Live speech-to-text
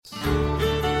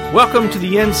Welcome to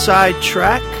the Inside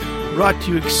Track, brought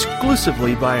to you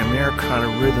exclusively by Americana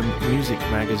Rhythm Music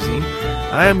Magazine.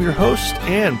 I am your host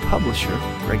and publisher,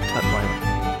 Greg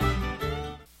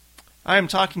Tutwiler. I am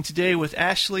talking today with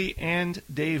Ashley and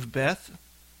Dave Beth.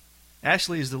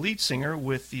 Ashley is the lead singer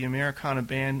with the Americana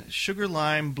band Sugar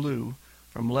Lime Blue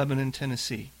from Lebanon,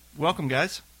 Tennessee. Welcome,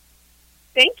 guys.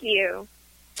 Thank you.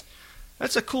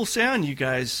 That's a cool sound you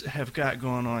guys have got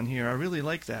going on here. I really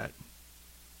like that.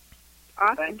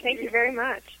 Awesome. Thank you very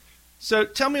much. So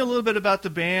tell me a little bit about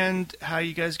the band, how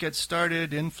you guys got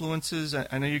started, influences.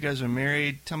 I know you guys are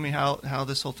married. Tell me how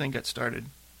this whole thing got started.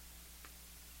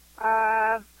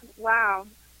 Wow. A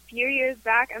few years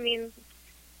back, I mean,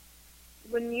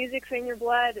 when music's in your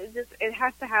blood, it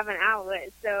has to have an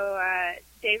outlet. So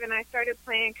Dave and I started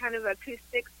playing kind of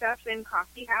acoustic stuff in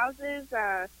coffee houses,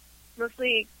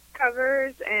 mostly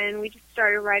covers, and we just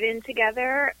started writing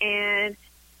together, and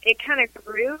it kind of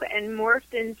grew and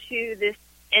morphed into this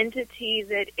entity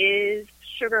that is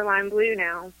Sugar Lime Blue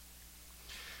now.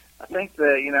 I think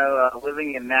that,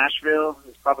 living in Nashville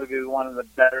is probably one of the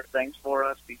better things for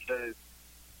us because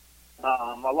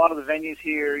a lot of the venues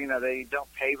here, they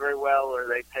don't pay very well or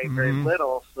they pay very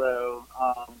little. So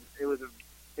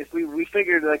we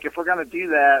figured, like, if we're going to do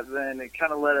that, then it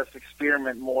kind of let us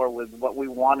experiment more with what we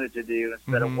wanted to do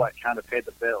instead of what kind of paid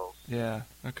the bills. Yeah,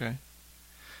 okay.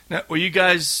 Now, were you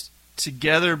guys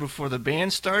together before the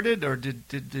band started, or did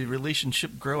the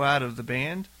relationship grow out of the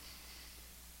band?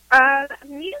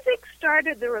 Music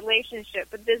started the relationship,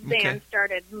 but this band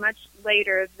started much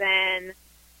later than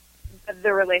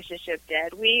the relationship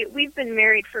did. We've been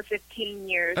married for 15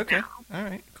 years now. All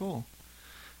right, cool.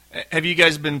 Have you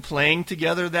guys been playing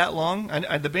together that long?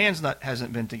 The band's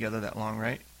hasn't been together that long,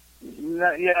 right?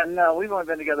 No, we've only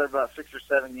been together about 6 or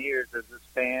 7 years as this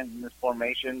band and this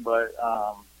formation, but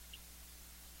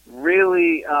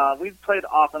really, we've played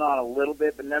off and on a little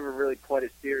bit, but never really quite as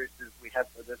serious as we have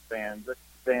for this band. This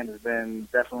band has been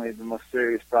definitely the most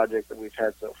serious project that we've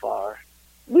had so far.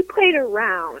 We played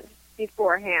around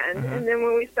beforehand, and then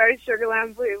when we started Sugar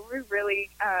Lime Blue,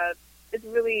 it's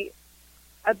really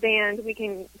a band we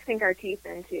can sink our teeth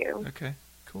into. Okay,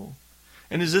 cool.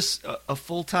 And is this a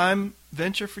full-time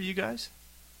venture for you guys?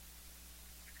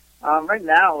 Right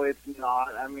now, it's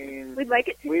not. I mean, we'd like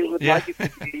it to be. We would like it to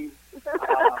be.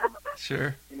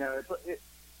 Sure.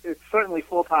 It's certainly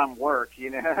full-time work, for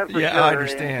yeah, sure. I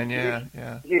understand. And,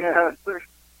 it's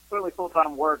certainly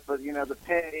full-time work, but, the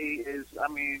pay is,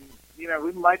 we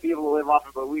might be able to live off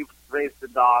it, but we've raised a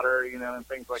daughter, and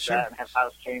things like that, and have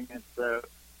house payments, so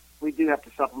we do have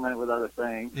to supplement it with other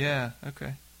things. Yeah,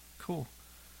 okay, cool.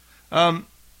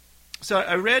 So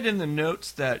I read in the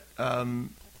notes that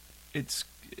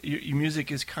your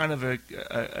music is kind of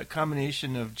a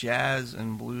combination of jazz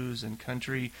and blues and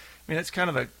country. I mean, it's kind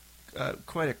of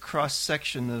quite a cross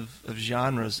section of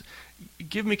genres.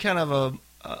 Give me kind of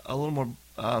a little more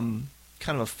kind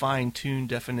of a fine-tuned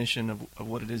definition of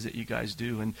what it is that you guys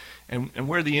do and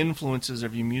where the influences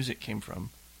of your music came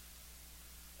from.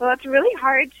 Well, it's really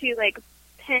hard to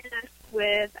pin us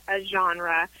with a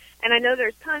genre, and I know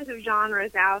there's tons of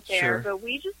genres out there, but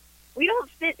we don't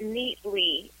fit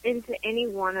neatly into any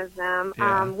one of them.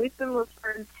 Yeah. We've been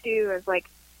referred to as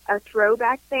a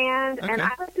throwback band, and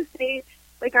I like to say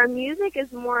our music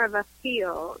is more of a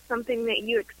feel, something that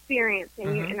you experience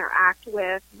and you interact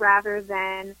with, rather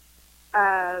than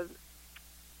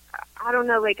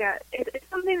it's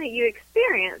something that you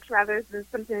experience rather than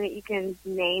something that you can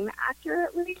name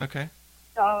accurately. Okay.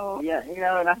 So yeah,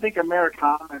 and I think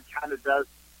Americana kind of does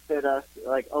fit us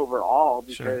overall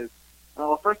because.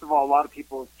 Well, first of all, a lot of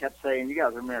people kept saying, "You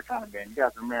guys are Americana band. You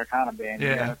guys are Americana band."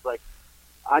 Yeah. It's like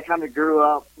I kind of grew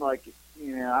up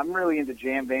I'm really into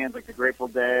jam bands like the Grateful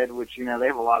Dead, which they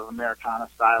have a lot of Americana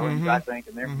stylings, I think,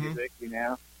 in their music.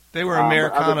 They were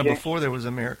Americana before there was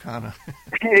Americana.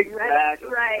 Exactly.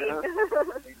 Right.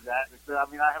 Exactly. So I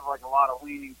have a lot of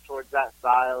leanings towards that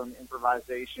style and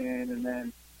improvisation, and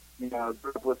then.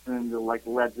 Grew up listening to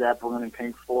Led Zeppelin and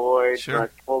Pink Floyd. Sure. So I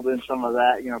pulled in some of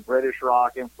that, British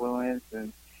rock influence,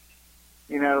 and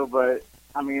but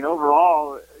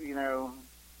overall,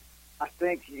 I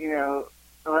think as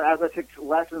I took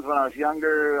lessons when I was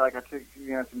younger, I took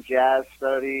some jazz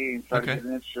study and started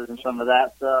getting interested in some of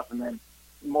that stuff, and then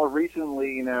more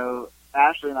recently,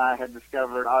 Ashley and I had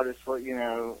discovered artists,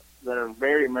 that are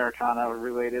very Americana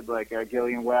related, like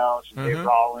Gillian Welch and Dave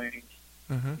Rawlings.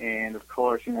 And of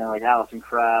course, Alison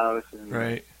Krauss and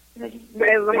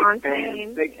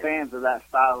big fans of that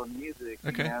style of music.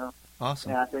 Okay,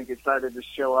 awesome. And I think it started to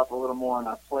show up a little more in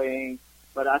our playing.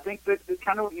 But I think that it's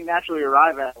kind of what you naturally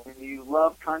arrive at when you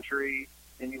love country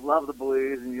and you love the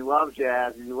blues, and you love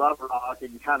jazz, and you love rock,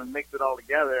 and you kind of mix it all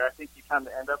together, I think you kind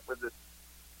of end up with this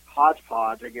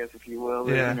hodgepodge, I guess, if you will,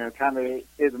 that, kind of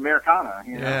is Americana.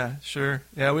 Yeah, sure.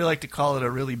 Yeah, we like to call it a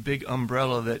really big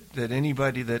umbrella that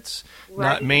anybody that's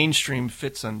not mainstream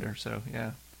fits under. So,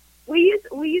 yeah. We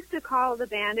used to call the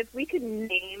band, if we could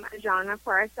name a genre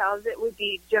for ourselves, it would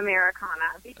be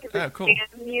Jamericana, because it's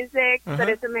jam music, but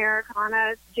it's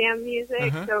Americana, it's jam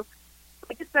music. So,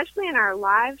 especially in our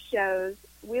live shows,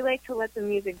 we like to let the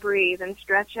music breathe and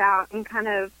stretch out and kind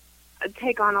of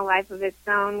take on a life of its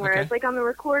own, whereas like on the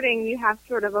recording you have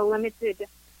sort of a limited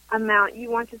amount. You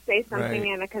want to say something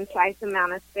in a concise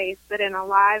amount of space, but in a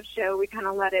live show we kind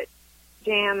of let it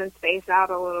jam and space out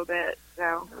a little bit.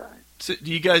 So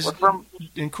do you guys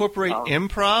incorporate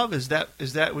improv? Is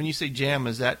that when you say jam,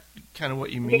 is that kind of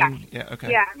what you mean? Yeah,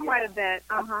 quite a bit.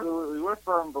 Absolutely. We're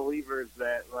firm believers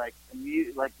that like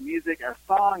music, a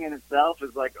song in itself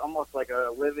is like almost like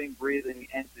a living, breathing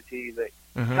entity that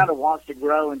kind of wants to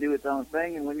grow and do its own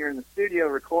thing. And when you're in the studio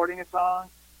recording a song,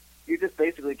 you're just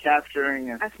basically capturing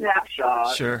a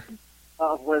snapshot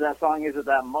of where that song is at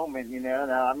that moment.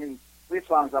 Now, I mean, we have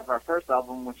songs off our first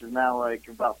album, which is now like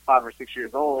about 5 or 6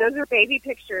 years old. Those are baby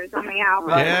pictures on the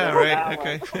album.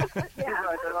 Okay.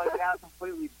 They're like now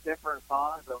completely different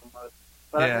songs almost.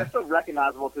 But they're still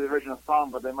recognizable to the original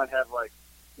song, but they might have like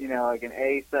an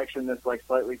A section that's like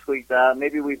slightly tweaked out.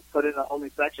 Maybe we put in a whole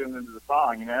new section into the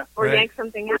song, Or yank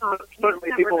something out.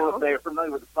 Certainly people, if they're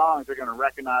familiar with the songs, they're going to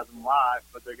recognize them live,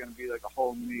 but they're going to be like a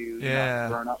whole new,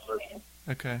 grown-up version.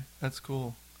 Okay, that's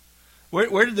cool.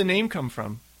 Where did the name come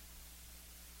from?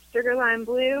 Sugarline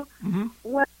Blue.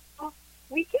 Well,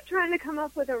 we keep trying to come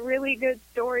up with a really good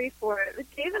story for it. But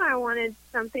Dave and I wanted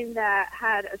something that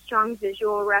had a strong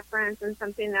visual reference and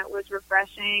something that was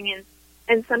refreshing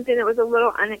and something that was a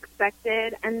little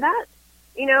unexpected. And that,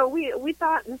 we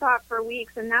thought for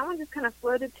weeks, and that one just kind of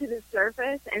floated to the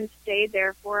surface and stayed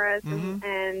there for us.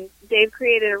 And Dave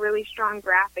created a really strong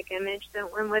graphic image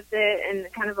that went with it and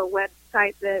kind of a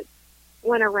website that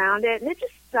went around it. And it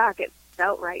just stuck. It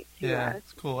felt right to us. Yeah,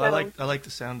 it's cool. So, I like the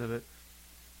sound of it.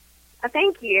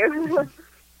 Thank you.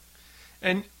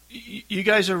 And you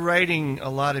guys are writing a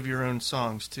lot of your own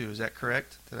songs too. Is that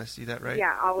correct? Did I see that right?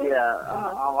 Yeah, always.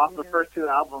 Off the first 2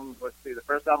 albums, the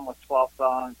first album was 12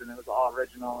 songs and it was all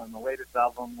original, and the latest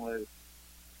album was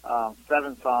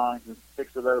 7 songs and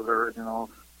 6 of those are originals.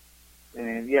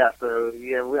 And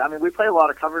we play a lot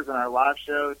of covers in our live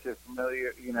show to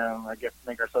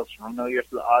make ourselves familiar to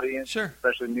the audience,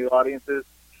 especially new audiences.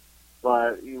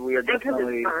 But we are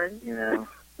definitely,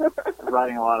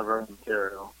 writing a lot of our own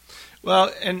material.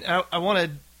 Well, and I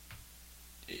want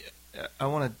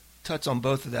to touch on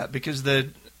both of that because the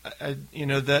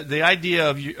idea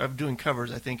of doing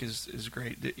covers I think is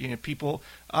great.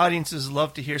 Audiences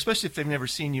love to hear, especially if they've never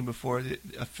seen you before.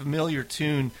 A familiar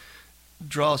tune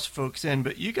draws folks in,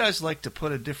 but you guys like to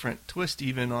put a different twist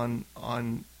even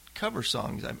on cover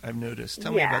songs. I've noticed.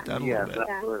 Tell me about that a little bit.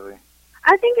 Absolutely.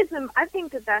 I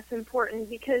think that's important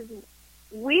because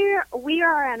we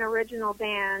are an original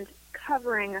band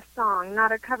covering a song,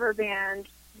 not a cover band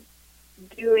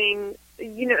doing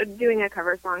a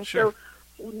cover song. Sure.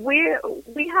 So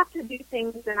we have to do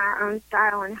things in our own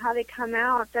style, and how they come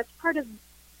out, that's part of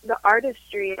the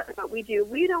artistry of what we do.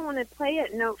 We don't want to play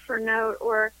it note for note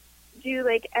or do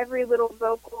like every little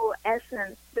vocal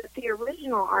essence that the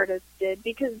original artist did,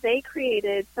 because they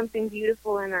created something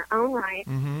beautiful in their own right.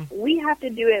 We have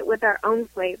to do it with our own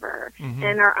flavor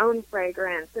and our own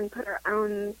fragrance and put our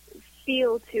own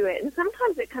feel to it. And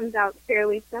sometimes it comes out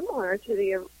fairly similar to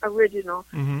the original,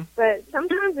 but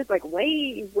sometimes it's like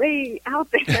way, way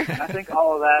out there. I think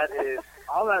all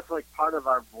that's like part of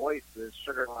our voice is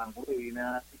Sugarline Blue.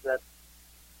 I think that's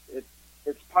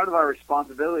it's part of our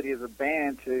responsibility as a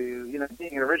band to,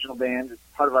 being an original band, it's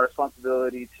part of our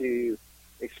responsibility to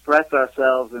express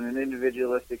ourselves in an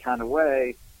individualistic kind of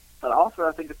way. But also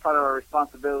I think it's part of our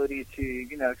responsibility to,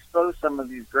 expose some of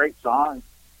these great songs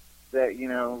that,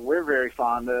 we're very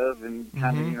fond of and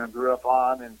kind of, grew up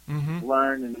on and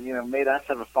learned and, made us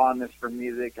have a fondness for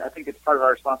music. I think it's part of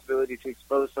our responsibility to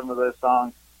expose some of those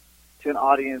songs to an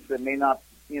audience that may not,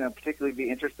 particularly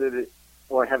be interested in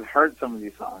or have heard some of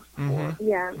these songs before.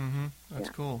 That's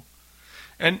cool.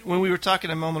 And when we were talking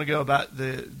a moment ago about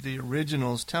the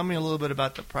originals, tell me a little bit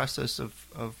about the process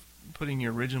of putting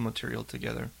your original material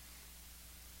together.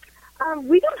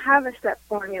 We don't have a set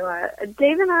formula.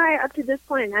 Dave and I, up to this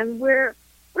point, and we're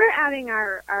adding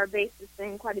our basis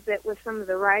in quite a bit with some of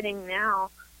the writing now.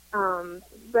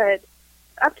 But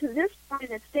up to this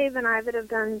point, it's Dave and I that have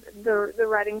done the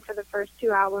writing for the first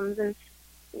 2 albums, and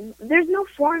there's no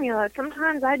formula.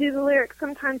 Sometimes I do the lyrics,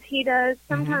 sometimes he does.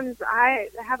 Sometimes I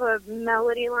have a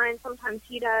melody line, sometimes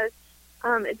he does.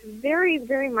 It's very,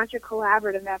 very much a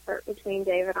collaborative effort between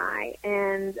Dave and I.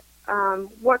 And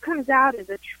what comes out is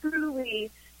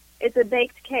it's a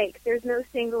baked cake. There's no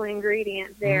single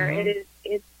ingredient there.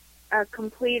 It's a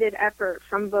completed effort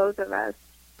from both of us.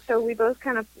 So we both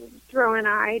kind of throw in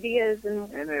our ideas.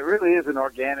 And it really is an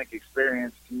organic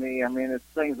experience to me. I mean, it's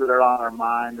things that are on our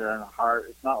mind or on our heart.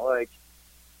 It's not like,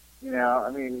 I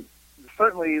mean,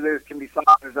 certainly there can be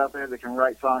songwriters out there that can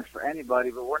write songs for anybody,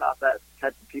 but we're not that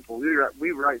type of people.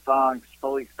 We write songs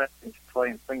fully expecting to play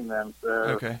and sing them. So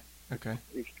okay.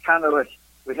 It's kind of like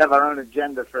we have our own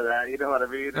agenda for that. You know what I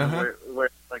mean? We're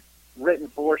like written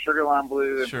for Sugarline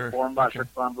Blue and performed by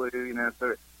Sugarline Blue.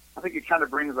 So I think it kind of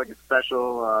brings like a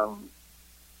special,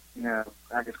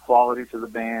 I guess quality to the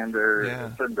band or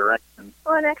a certain direction.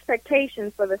 Well, an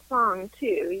expectation for the song too.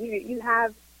 You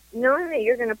have, knowing that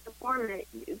you're going to perform it,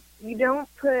 you don't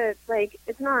put, like,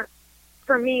 it's not,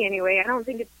 for me anyway, I don't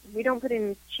think we don't put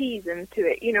any cheese into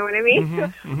it, you know what I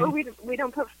mean? Or we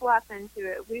don't put fluff into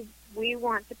it. We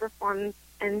want to perform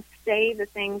and say the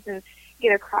things and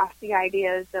get across the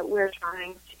ideas that we're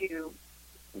trying to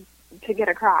get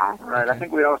across. Right. I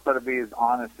think we always try to be as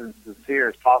honest and sincere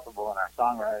as possible in our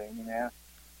songwriting,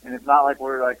 And it's not like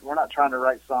we're not trying to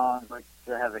write songs like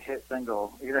to have a hit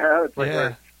single, It's like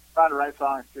we're trying to write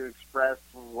songs to express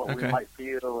what we might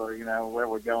feel or, where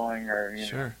we're going or,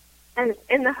 Sure. And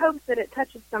in the hopes that it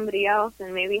touches somebody else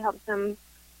and maybe helps them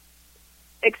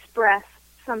express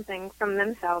something from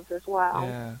themselves as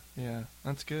well. Yeah,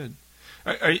 that's good.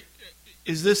 Are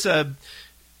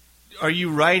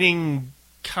you writing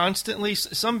constantly?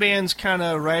 Some bands kind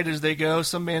of write as they go.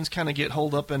 Some bands kind of get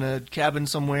holed up in a cabin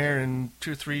somewhere in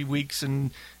 2 or 3 weeks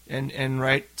and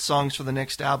write songs for the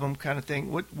next album kind of thing.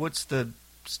 What's the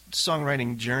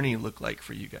songwriting journey look like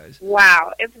for you guys?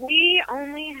 Wow. If we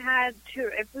had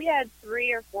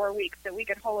 3 or 4 weeks that we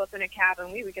could hole up in a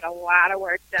cabin, we would get a lot of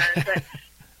work done. But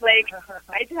like,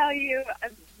 I tell you,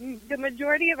 the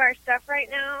majority of our stuff right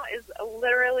now is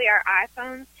literally our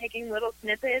iPhones taking little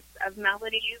snippets of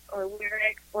melodies or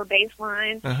lyrics or bass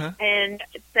lines and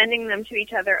sending them to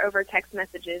each other over text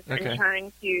messages and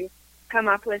trying to come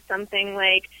up with something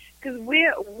like, because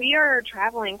we are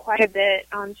traveling quite a bit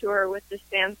on tour with this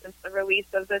band since the release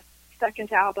of the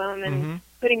second album and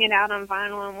putting it out on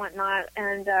vinyl and whatnot.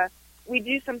 And we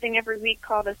do something every week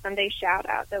called a Sunday Shout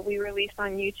Out that we release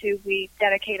on YouTube. We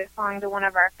dedicate a song to one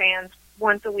of our fans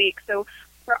once a week. So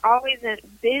we're always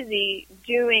busy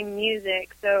doing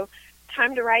music. So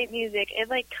time to write music,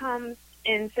 it comes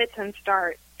in fits and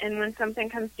starts. And when something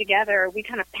comes together, we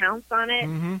kind of pounce on it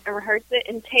and rehearse it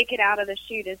and take it out of the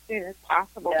chute as soon as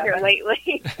possible here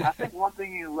lately. I think one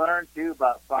thing you learn, too,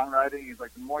 about songwriting is, the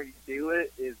more you do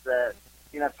it, is that,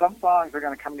 some songs are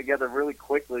going to come together really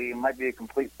quickly. It might be a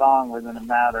complete song within a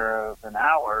matter of an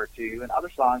hour or two, and other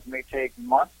songs may take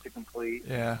months to complete.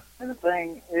 Yeah. And the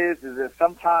thing is that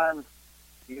sometimes,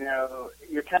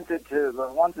 you're tempted to, the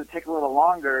ones that take a little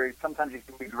longer, sometimes you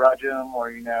can begrudge them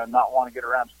or, not want to get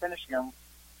around to finishing them.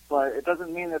 But it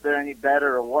doesn't mean that they're any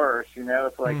better or worse,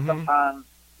 It's like sometimes,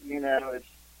 it's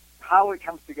how it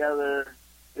comes together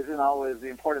isn't always the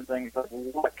important thing. It's like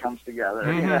what comes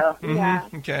together, Yeah.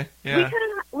 Okay. Yeah.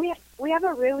 We have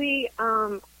a really,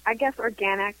 I guess,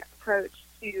 organic approach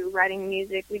to writing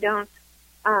music. We don't.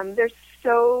 There's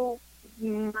so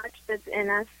much that's in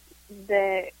us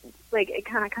that it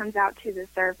kind of comes out to the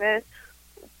surface.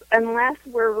 Unless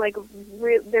we're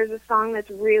there's a song that's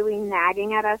really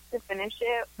nagging at us to finish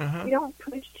it, we don't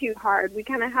push too hard. We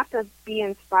kind of have to be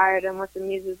inspired and let the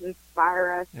muses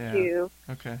inspire us to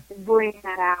bring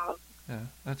that out. Yeah,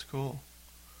 that's cool.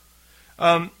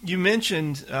 You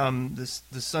mentioned the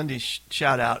Sunday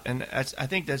shout out, and I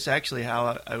think that's actually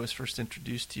how I was first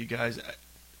introduced to you guys.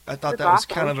 I thought that was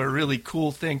kind of a really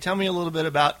cool thing. Tell me a little bit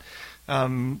about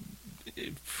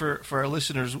for our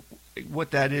listeners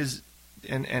what that is.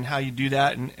 And how you do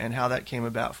that and how that came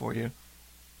about for you.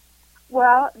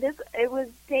 Well, it was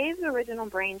Dave's original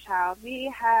brainchild.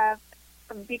 We have,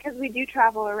 because we do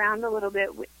travel around a little bit,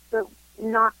 but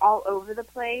not all over the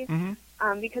place,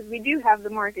 because we do have the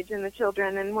mortgage and the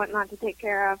children and whatnot to take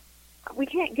care of. We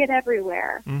can't get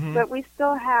everywhere, but we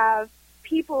still have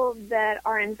people that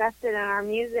are invested in our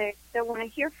music that want to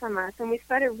hear from us. And we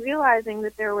started realizing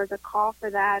that there was a call for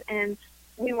that, and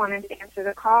we wanted to answer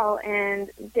the call,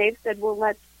 and Dave said, well,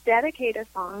 let's dedicate a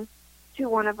song to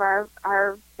one of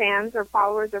our fans or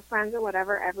followers or friends or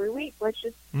whatever every week. Let's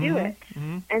just do it.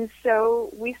 Mm-hmm. And so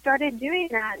we started doing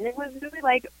that, and it was really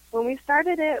like, when we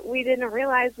started it, we didn't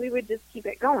realize we would just keep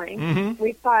it going. Mm-hmm.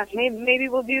 We thought maybe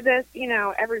we'll do this,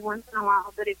 every once in a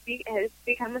while, but it's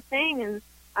become a thing, and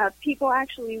people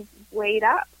actually wait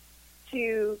up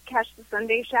to catch the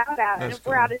Sunday shout out. And if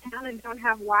we're out of town and don't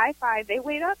have Wi-Fi, they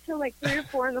wait up till like 3 or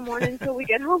 4 in the morning until we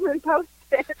get home and post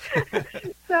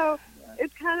it. So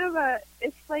it's kind of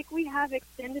it's like we have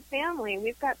extended family.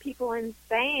 We've got people in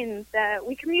Spain that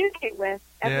we communicate with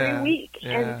every week,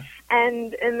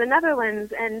 and in the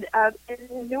Netherlands, and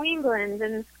in New England,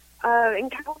 and in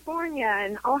California,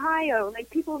 and Ohio, like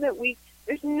people that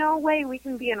there's no way we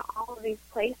can be in all of these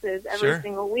places every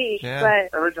single week. Yeah.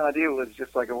 But the original idea was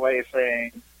just like a way of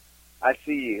saying, I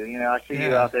see you, I see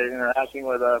you out there interacting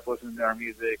with us, listening to our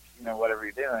music, whatever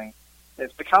you're doing.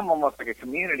 It's become almost like a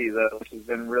community, though, which has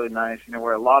been really nice,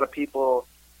 where a lot of people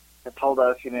have told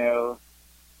us,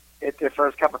 it's their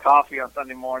first cup of coffee on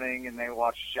Sunday morning and they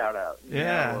watch Shout Out.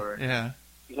 Or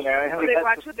they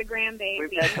watch with the grandbaby.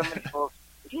 We've had so many people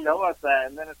show us that,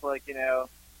 and then it's like,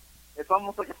 it's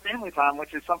almost like a family time,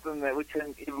 which is something that we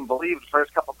couldn't even believe the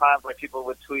first couple times. Like people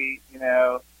would tweet,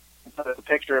 and put a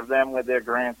picture of them with their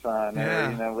grandson,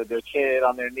 or with their kid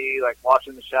on their knee, like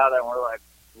watching the Shout Out, and we're like,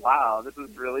 wow, this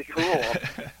is really cool.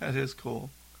 That is cool.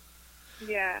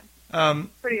 Yeah.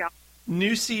 Pretty awesome.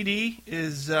 New CD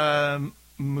is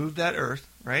Move That Earth,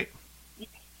 right?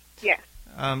 Yes.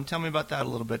 Tell me about that a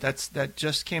little bit. That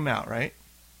just came out, right?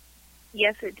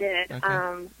 Yes, it did.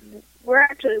 Okay. We're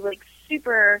actually like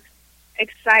super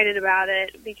excited about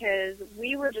it because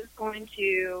we were just going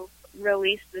to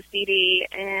release the CD,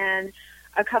 and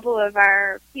a couple of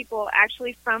our people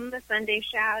actually from the Sunday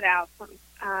Shout Out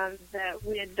that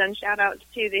we had done shout outs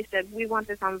to, they said, we want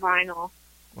this on vinyl.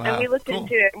 Wow, and we looked cool.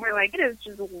 into it, and we're like, it is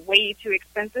just way too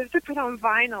expensive to put on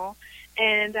vinyl.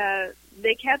 And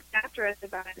they kept after us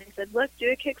about it, and they said, look,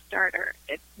 do a Kickstarter.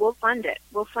 We'll fund it.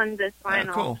 We'll fund this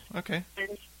vinyl. Cool, okay.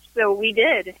 And so we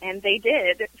did, and they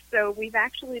did. So we've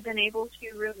actually been able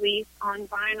to release on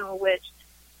vinyl, which,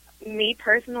 me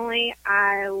personally,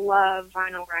 I love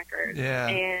vinyl records. Yeah.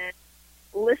 And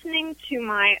listening to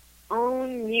my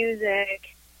own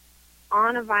music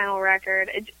on a vinyl record,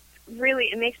 it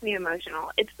makes me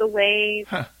emotional. It's the way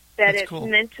that it's cool.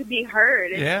 meant to be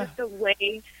heard. It's Yeah. just the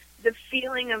way the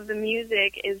feeling of the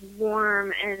music is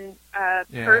warm and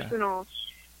personal,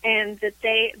 and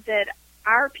that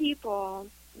our people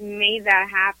made that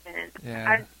happen.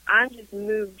 Yeah. I'm just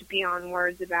moved beyond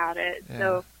words about it. Yeah.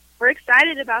 So we're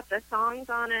excited about the songs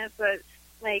on it, but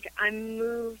like I'm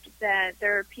moved that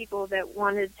there are people that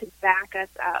wanted to back us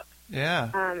up. Yeah.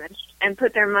 And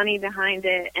put their money behind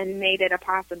it and made it a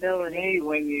possibility.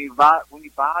 When you buy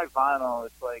vinyl,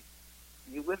 it's like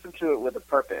you listen to it with a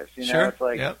purpose. Sure. It's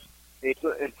like yep.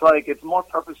 it's like it's more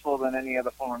purposeful than any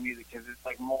other form of music because it's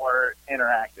like more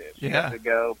interactive. You Yeah. have to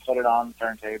go put it on the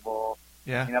turntable.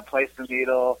 Yeah. Place the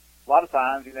needle. A lot of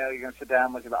times, you're going to sit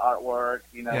down, look at the artwork,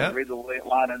 Yep. read the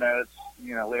liner notes,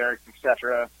 lyrics,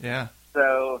 etc. Yeah.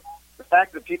 So the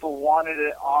fact that people wanted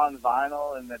it on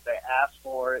vinyl and that they asked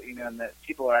for it, and that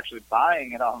people are actually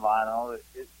buying it on vinyl,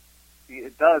 it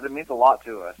means a lot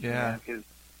to us. Yeah. Because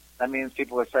that means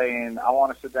people are saying, I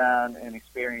want to sit down and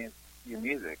experience your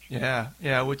music. Yeah,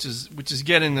 yeah, which is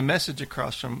getting the message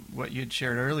across from what you'd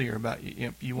shared earlier about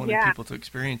you wanted people to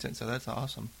experience it. So that's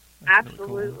awesome. That's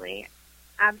Absolutely, really cool.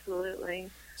 Absolutely.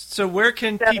 So where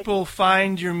can people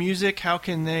find your music? How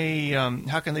can they find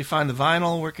the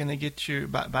vinyl? Where can they get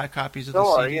buy copies of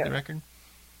the CD, the record?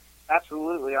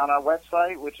 Absolutely. On our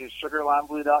website, which is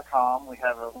sugarlimeblue.com, we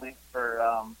have a link for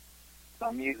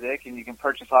some music, and you can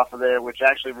purchase off of there, which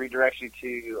actually redirects you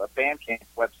to a Bandcamp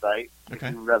website. Okay.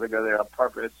 If you'd rather go there on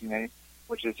purpose,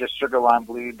 which is just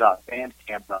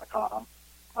sugarlimeblue.bandcamp.com.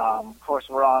 Of course,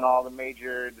 we're on all the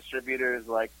major distributors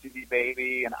like CD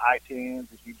Baby and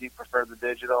iTunes if you do prefer the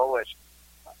digital, which,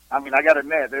 I got to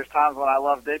admit, there's times when I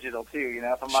love digital too.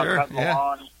 If I'm not cutting the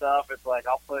lawn and stuff, it's like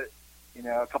I'll put,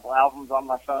 a couple albums on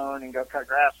my phone and go cut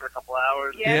grass for a couple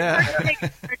hours. Yeah. Take a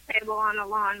turntable on a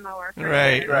lawnmower.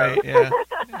 Right, yeah.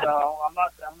 So I'm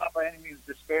not by any means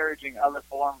disparaging other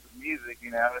forms of music,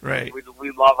 Right.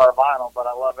 We love our vinyl, but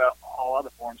I love all other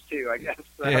forms too, I guess.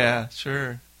 So. Yeah,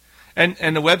 sure. And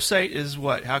the website is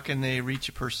what? How can they reach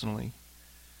you personally?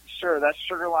 Sure, that's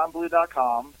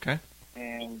sugarlimeblue.com. Okay.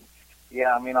 And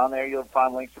yeah, on there you'll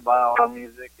find links to buy all our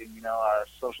music and our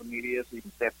social media, so you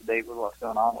can stay up to date with what's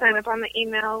going on. Sign up on the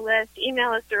email list.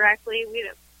 Email us directly.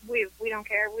 we don't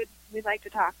care. We'd like to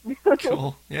talk.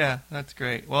 Cool. Yeah, that's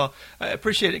great. Well, I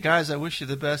appreciate it, guys. I wish you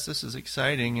the best. This is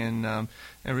exciting, and I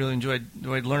really enjoyed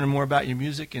learning more about your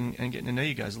music and getting to know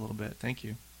you guys a little bit. Thank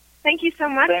you. Thank you so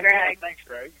much, Greg. Thanks,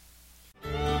 Greg.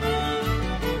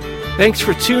 Thanks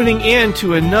for tuning in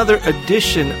to another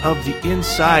edition of the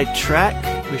Inside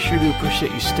Track. We sure do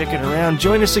appreciate you sticking around.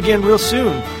 Join us again real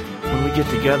soon when we get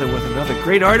together with another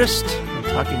great artist and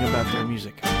talking about their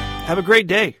music. Have a great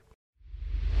day.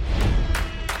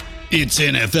 It's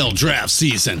NFL draft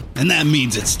season, and that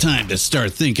means it's time to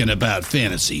start thinking about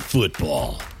fantasy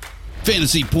football.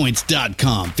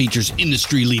 FantasyPoints.com features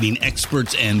industry-leading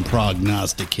experts and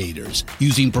prognosticators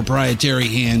using proprietary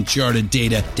hand-charted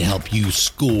data to help you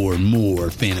score more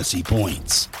fantasy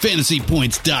points.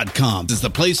 FantasyPoints.com is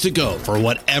the place to go for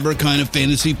whatever kind of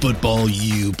fantasy football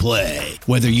you play.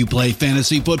 Whether you play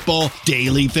fantasy football,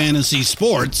 daily fantasy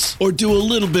sports, or do a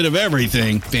little bit of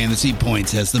everything, Fantasy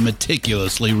Points has the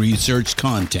meticulously researched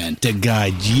content to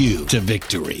guide you to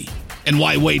victory. And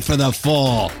why wait for the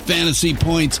fall? Fantasy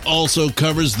Points also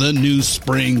covers the new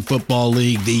spring football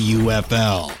league, the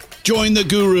UFL. Join the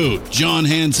guru, John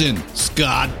Hansen,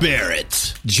 Scott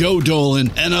Barrett, Joe Dolan,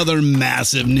 and other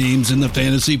massive names in the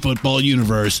fantasy football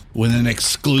universe with an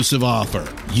exclusive offer.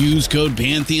 Use code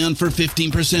Pantheon for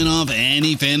 15% off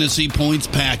any Fantasy Points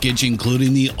package,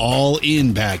 including the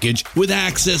all-in package, with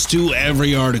access to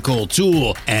every article,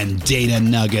 tool, and data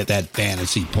nugget that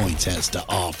Fantasy Points has to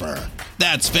offer.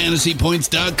 That's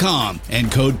FantasyPoints.com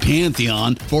and code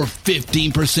Pantheon for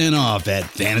 15% off at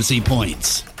Fantasy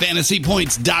Points.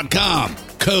 FantasyPoints.com,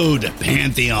 code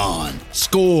Pantheon.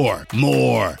 Score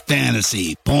more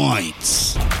fantasy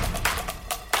points.